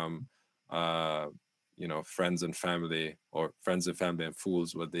raising from friends and family, or friends and family and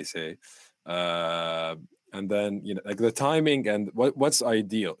fools, what they say, and then like the timing and what's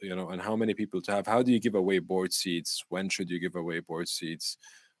ideal, and how many people to have? How do you give away board seats? When should you give away board seats?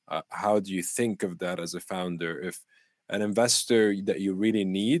 How do you think of that as a founder? If an investor that you really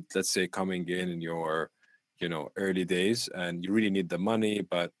need, let's say, coming in your early days, and you really need the money,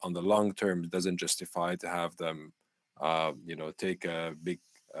 but on the long term it doesn't justify to have them take a big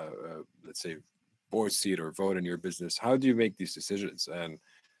let's say board seat or vote in your business. How do you make these decisions? And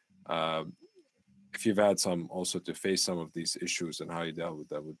if you've had some also to face some of these issues and how you dealt with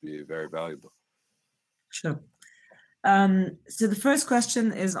that, would be very valuable. Sure. So the first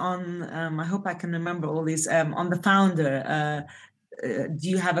question is on, I hope I can remember all these, on the founder. Do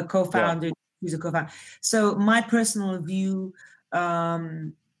you have a co-founder? Yeah. Who's a co-founder? So my personal view,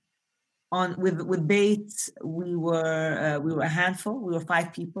 with Bait, we were a handful. We were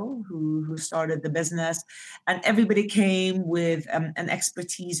 5 people who started the business, and everybody came with an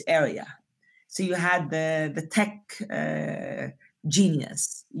expertise area. So you had the tech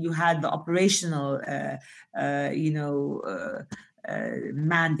genius, you had the operational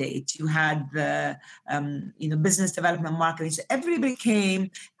mandate, you had the business development, marketing. So everybody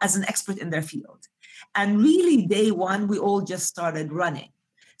came as an expert in their field, and really day one we all just started running.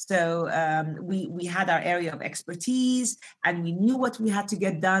 So we had our area of expertise, and we knew what we had to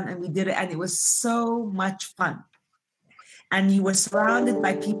get done, and we did it, and it was so much fun. And you were surrounded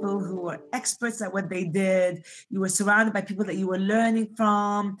by people who were experts at what they did. You were surrounded by people that you were learning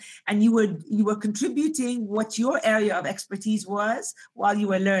from, and you were contributing what your area of expertise was while you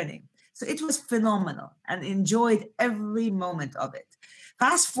were learning. So it was phenomenal, and enjoyed every moment of it.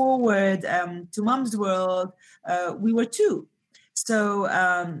 Fast forward to Mom's World, we were 2. So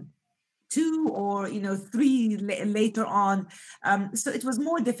 2 or 3 later on. So it was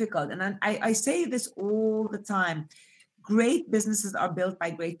more difficult. And I say this all the time. Great businesses are built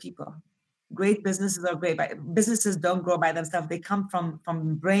by great people. Great businesses are great. Businesses don't grow by themselves. They come from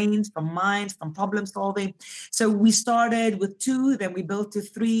brains, from minds, from problem solving. So we started with 2, then we built to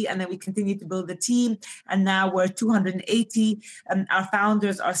 3, and then we continued to build the team. And now we're 280. Our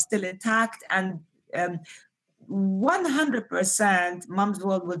founders are still intact. And 100% Mom's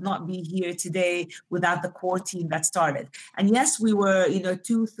World would not be here today without the core team that started. And yes, we were,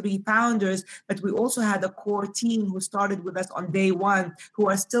 2-3 founders, but we also had a core team who started with us on day one, who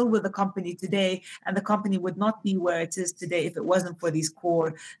are still with the company today. And the company would not be where it is today if it wasn't for these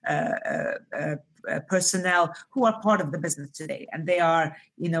core personnel who are part of the business today. And they are,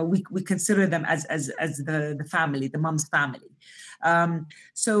 we consider them as the family, the Mom's family.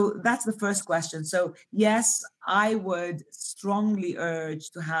 So that's the first question. So yes, I would strongly urge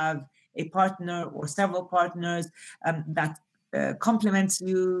to have a partner or several partners that complements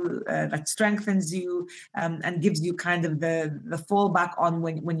you, that strengthens you, and gives you kind of the fallback on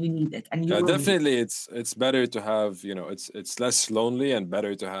when you need it. And you definitely, it's better to have, it's less lonely and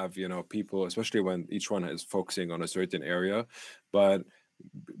better to have, people, especially when each one is focusing on a certain area. But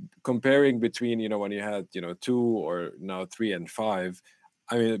comparing between, when you had, 2 or now 3 and 5,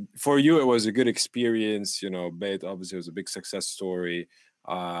 I mean, for you it was a good experience. Bait obviously was a big success story.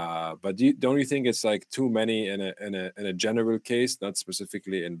 But don't you think it's like too many in a general case, not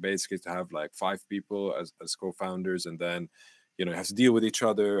specifically in Bait's case, to have like 5 people as co-founders, and then you have to deal with each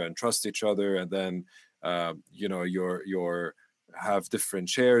other and trust each other, and then you're have different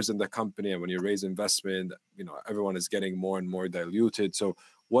shares in the company, and when you raise investment, everyone is getting more and more diluted. So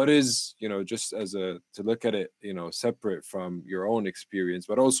what is, just to look at it, separate from your own experience,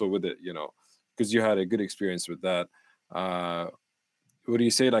 but also with it, because you had a good experience with that. What do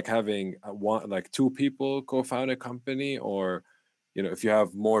you say, like having 2 people co-found a company, or, if you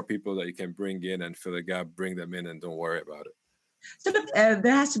have more people that you can bring in and fill a gap, bring them in and don't worry about it? So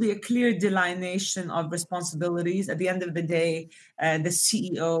there has to be a clear delineation of responsibilities. At the end of the day, the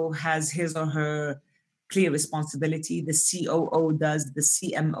CEO has his or her clear responsibility. The COO does, the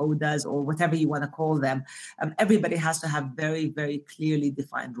CMO does, or whatever you want to call them. Everybody has to have very, very clearly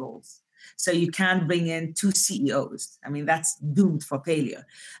defined roles. So you can't bring in 2 CEOs. I mean, that's doomed for failure.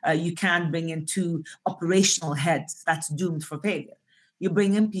 You can't bring in 2 operational heads. That's doomed for failure. You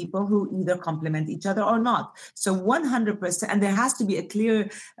bring in people who either complement each other or not. So 100%, and there has to be a clear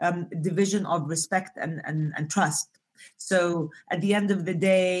division of respect and trust. So at the end of the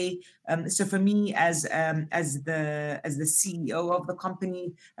day, so for me as the CEO of the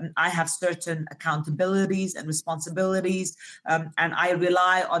company, I have certain accountabilities and responsibilities, and I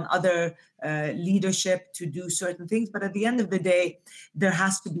rely on other leadership to do certain things. But at the end of the day, there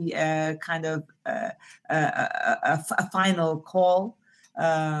has to be a kind of a final call.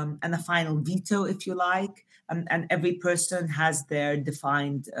 And a final veto, if you like, and every person has their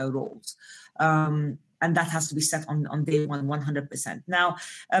defined roles. And that has to be set on day one, 100%. Now,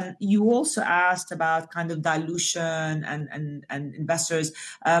 you also asked about kind of dilution and investors.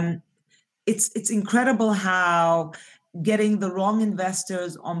 It's incredible how getting the wrong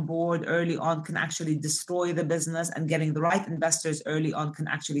investors on board early on can actually destroy the business, and getting the right investors early on can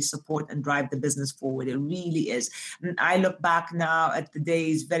actually support and drive the business forward. It really is. And I look back now at the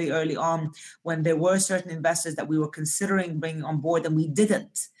days very early on when there were certain investors that we were considering bringing on board, and we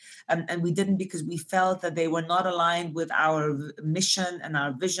didn't. And we didn't because we felt that they were not aligned with our mission and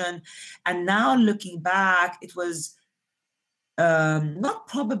our vision. And now looking back, it was not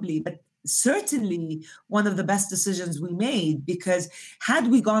probably, but certainly one of the best decisions we made, because had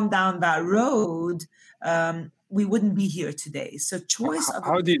we gone down that road, we wouldn't be here today. So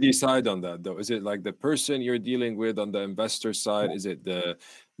How do you decide on that, though? Is it like the person you're dealing with on the investor side? Is it the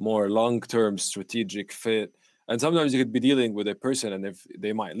more long-term strategic fit? And sometimes you could be dealing with a person, and if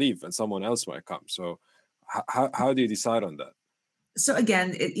they might leave and someone else might come. So how do you decide on that? So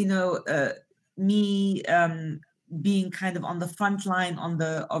again, me being kind of on the front line of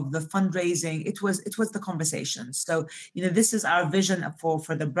the fundraising, it was the conversation. So this is our vision for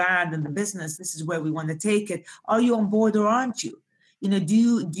the brand and the business. This is where we want to take it. Are you on board or aren't you? Do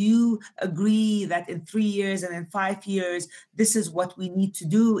you agree that in 3 years and in 5 years, this is what we need to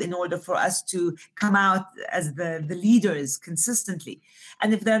do in order for us to come out as the leaders consistently?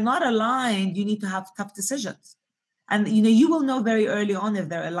 And if they're not aligned, you need to have tough decisions. And you will know very early on if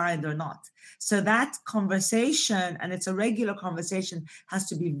they're aligned or not. So that conversation, and it's a regular conversation, has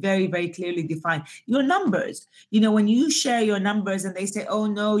to be very, very clearly defined. Your numbers, when you share your numbers and they say, oh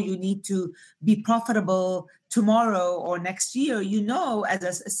no, you need to be profitable tomorrow or next year,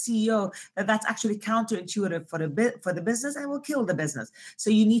 as a CEO that that's actually counterintuitive for the business and will kill the business. So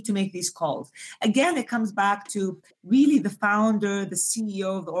you need to make these calls. Again, it comes back to really the founder, the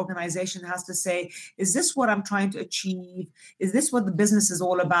CEO of the organization has to say, is this what I'm trying to achieve? Is this what the business is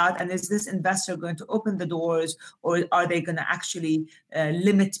all about? And is this investor going to open the doors, or are they going to actually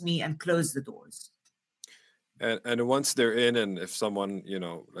limit me and close the doors? And once they're in, and if someone,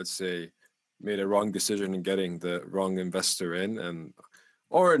 let's say, made a wrong decision in getting the wrong investor in, and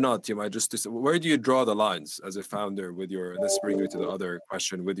or not, you might just where do you draw the lines as a founder with your, and this brings me to the other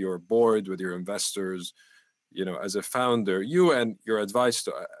question, with your board, with your investors, as a founder, you and your advice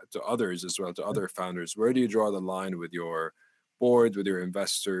to others as well, to other founders, where do you draw the line with your board, with your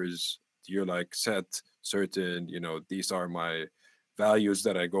investors? Do you like set certain, these are my values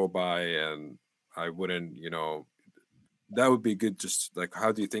that I go by, and I wouldn't, that would be good. Just like,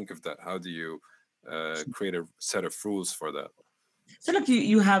 how do you think of that? How do you create a set of rules for that? So look,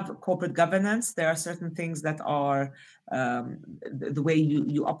 you have corporate governance. There are certain things that are the way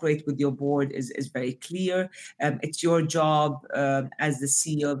you operate with your board is very clear. It's your job as the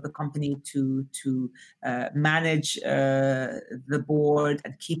CEO of the company to manage the board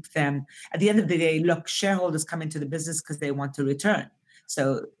and keep them. At the end of the day, look, shareholders come into the business because they want to return.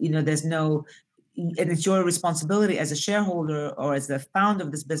 So, there's no, and it's your responsibility as a shareholder or as the founder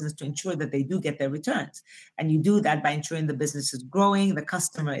of this business to ensure that they do get their returns. And you do that by ensuring the business is growing, the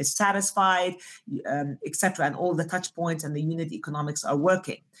customer is satisfied, etc., and all the touch points and the unit economics are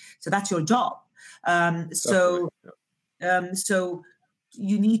working. So that's your job. So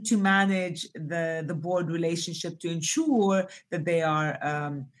you need to manage the board relationship to ensure that they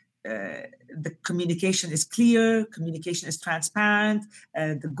are the communication is clear, communication is transparent,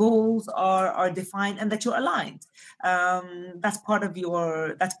 the goals are defined, and that you're aligned. That's part of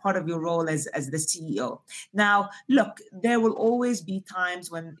your role as the CEO. Now, look, there will always be times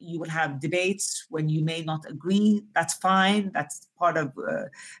when you will have debates, when you may not agree. That's fine. That's part of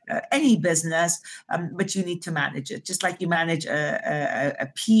any business, but you need to manage it, just like you manage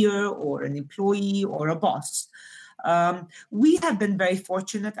a peer or an employee or a boss. We have been very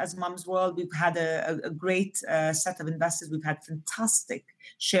fortunate as Mum's World. We've had a great set of investors. We've had fantastic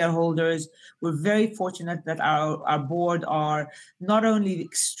shareholders. We're very fortunate that our board are not only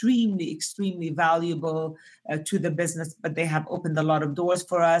extremely, extremely valuable to the business, but they have opened a lot of doors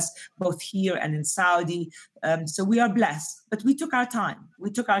for us, both here and in Saudi. So we are blessed, but we took our time.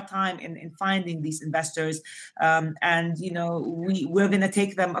 We took our time in finding these investors, and we're going to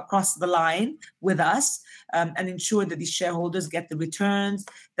take them across the line with us, and ensure that these shareholders get the returns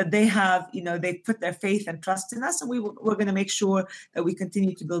that they have. They put their faith and trust in us, and we're going to make sure that we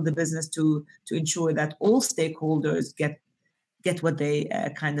continue to build the business to ensure that all stakeholders get what they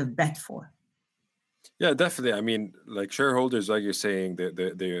kind of bet for. Yeah, definitely. I mean, like shareholders, like you're saying,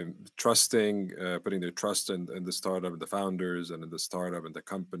 they're trusting, putting their trust in the startup, the founders, and in the startup and the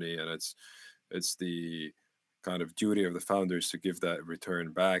company, and it's the kind of duty of the founders to give that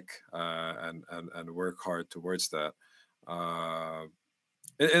return back, and work hard towards that.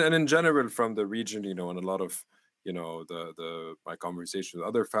 And in general, from the region, and a lot of my conversation with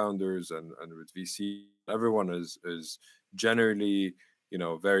other founders and with VC, everyone is generally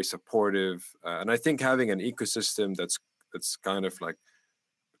very supportive, and I think having an ecosystem that's kind of like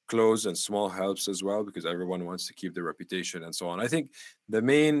close and small helps as well, because everyone wants to keep their reputation and so on. I think the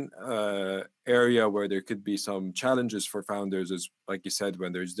main area where there could be some challenges for founders is, like you said,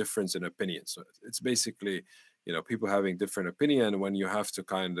 when there's difference in opinion. So it's basically people having different opinion, when you have to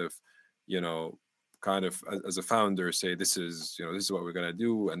kind of as a founder say, this is what we're going to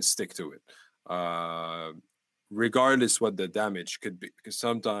do, and stick to it, regardless what the damage could be, because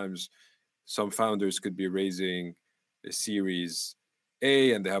sometimes some founders could be raising a Series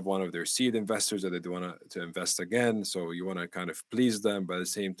A and they have one of their seed investors that they want to invest again. So you want to kind of please them, but at the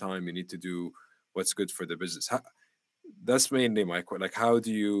same time, you need to do what's good for the business. That's mainly my question. Like, how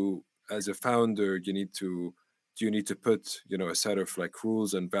do you, as a founder, do you need to put, a set of like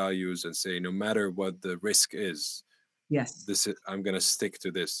rules and values and say, no matter what the risk is, yes, I'm going to stick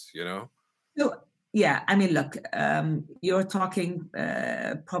to this, So, yeah, I mean, look, you're talking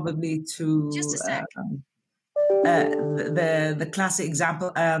probably to Just a sec. The classic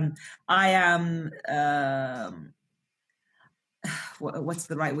example. I am what's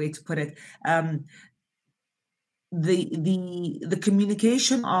the right way to put it? The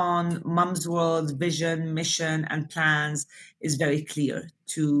communication on Mum's World's vision, mission, and plans is very clear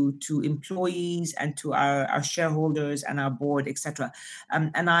to employees and to our shareholders and our board, etc.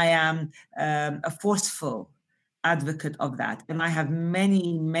 And I am a forceful advocate of that. And I have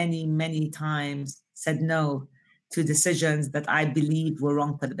many, many, many times said no to decisions that I believed were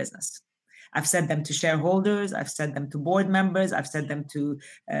wrong for the business. I've said them to shareholders, I've said them to board members, I've said them to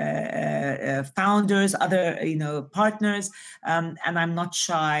founders, other partners, and I'm not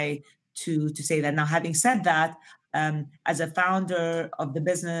shy to say that. Now, having said that, As a founder of the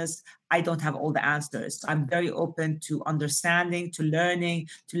business, I don't have all the answers. I'm very open to understanding, to learning,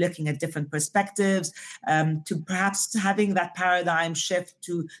 to looking at different perspectives, to perhaps having that paradigm shift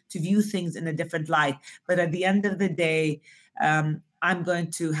to view things in a different light. But at the end of the day, I'm going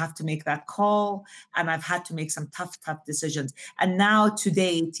to have to make that call, and I've had to make some tough decisions. And now to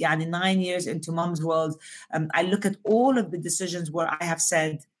date, 9 years into Mom's World, I look at all of the decisions where I have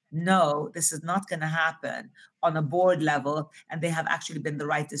said, no, this is not going to happen on a board level, and they have actually been the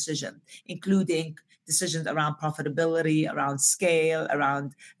right decision, including decisions around profitability, around scale,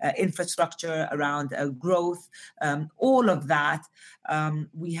 around infrastructure, around growth, all of that.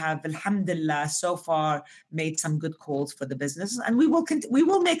 We have, alhamdulillah, so far made some good calls for the business, and we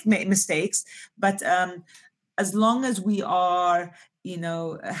will make mistakes, but as long as we are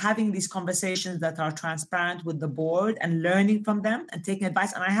having these conversations that are transparent with the board and learning from them and taking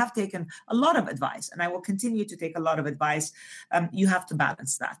advice. And I have taken a lot of advice, and I will continue to take a lot of advice. You have to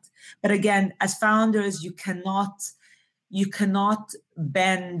balance that. But again, as founders, you cannot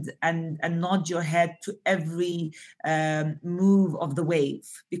bend and nod your head to every move of the wave,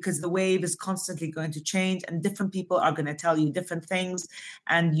 because the wave is constantly going to change and different people are going to tell you different things,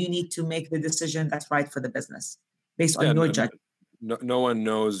 and you need to make the decision that's right for the business based on your judgment. No one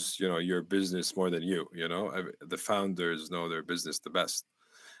knows, your business more than you. The founders know their business the best.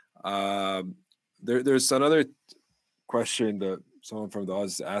 There's another question that someone from the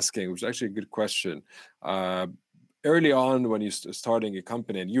audience is asking, which is actually a good question. Early on, when you're starting a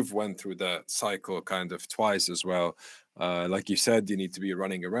company, and you've went through that cycle kind of twice as well, like you said, you need to be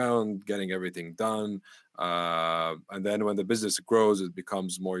running around, getting everything done. And then when the business grows, it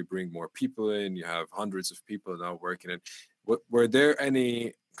becomes more, you bring more people in, you have hundreds of people now working in. Were there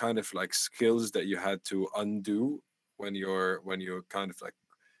any kind of like skills that you had to undo when you're kind of like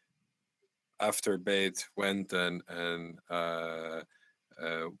after Bayt went and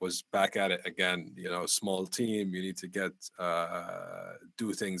was back at it again? Small team, you need to get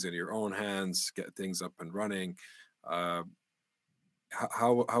do things in your own hands, get things up and running.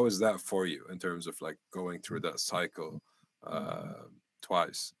 How is that for you in terms of like going through that cycle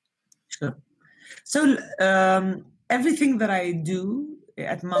twice? Sure. So everything that I do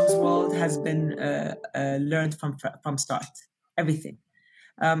at Mom's World has been learned from start. Everything.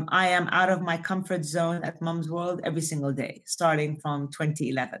 I am out of my comfort zone at Mom's World every single day, starting from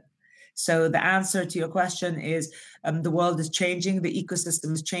 2011. So the answer to your question is the world is changing, the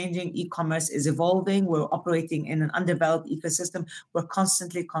ecosystem is changing, e-commerce is evolving, we're operating in an undeveloped ecosystem, we're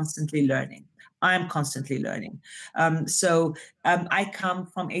constantly learning. I'm constantly learning. So I come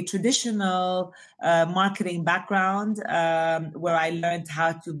from a traditional marketing background where I learned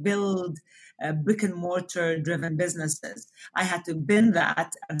how to build brick and mortar driven businesses. I had to bend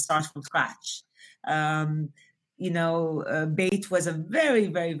that and start from scratch. Bayt was a very,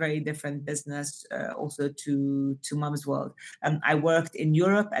 very, very different business also to Mom's World. I worked in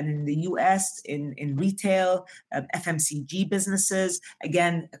Europe and in the US in retail, FMCG businesses.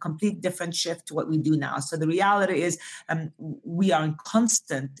 Again, a complete different shift to what we do now. So the reality is we are in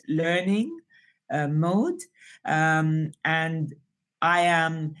constant learning mode, and I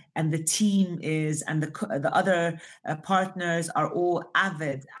am, and the team is, and the other partners are all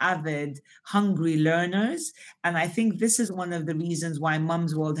avid, hungry learners. And I think this is one of the reasons why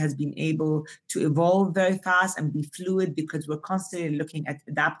Mom's World has been able to evolve very fast and be fluid, because we're constantly looking at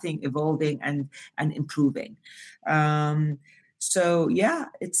adapting, evolving, and improving. So yeah,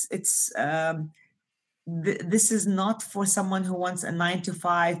 this is not for someone who wants a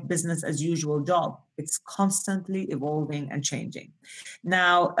 9-to-5 business as usual job. It's constantly evolving and changing.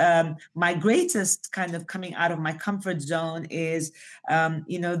 Now, my greatest kind of coming out of my comfort zone is,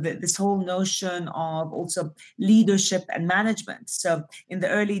 this whole notion of also leadership and management. So in the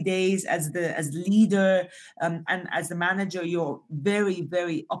early days as leader and as the manager, you're very,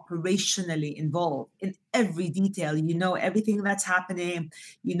 very operationally involved in every detail. You know everything that's happening.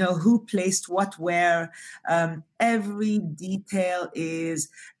 You know who placed what where. Every detail is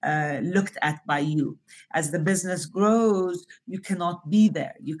looked at by you. As the business grows, you cannot be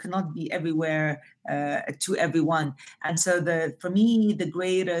there. You cannot be everywhere to everyone. And so for me, the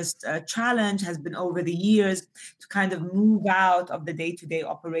greatest challenge has been over the years to kind of move out of the day-to-day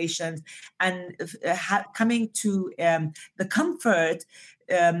operations and coming to the comfort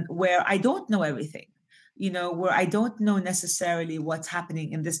where I don't know everything. where I don't know necessarily what's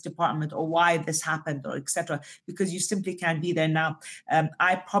happening in this department or why this happened or etc. Because you simply can't be there now.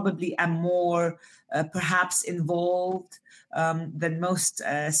 I probably am more perhaps involved than most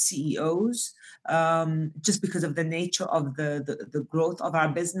CEOs, just because of the nature of the growth of our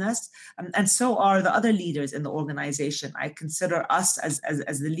business. And so are the other leaders in the organization. I consider us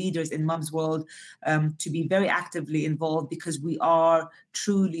as the leaders in Mum's World to be very actively involved, because we are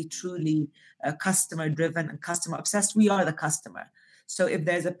truly, truly customer driven and customer obsessed. We are the customer. So if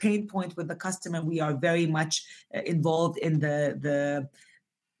there's a pain point with the customer, we are very much involved in the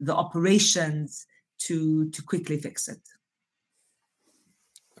operations to quickly fix it.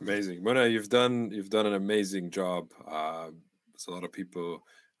 Amazing, Mona. You've done an amazing job. There's a lot of people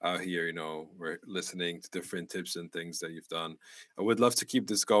out here, we're listening to different tips and things that you've done. I would love to keep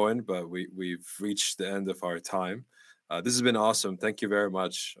this going, but we've reached the end of our time. This has been awesome. Thank you very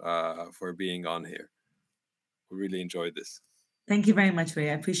much for being on here. We really enjoyed this. Thank you very much, Ray.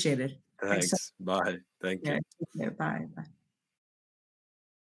 I appreciate it. Thanks so Thanks. Bye. Thank you. much. Bye. Bye.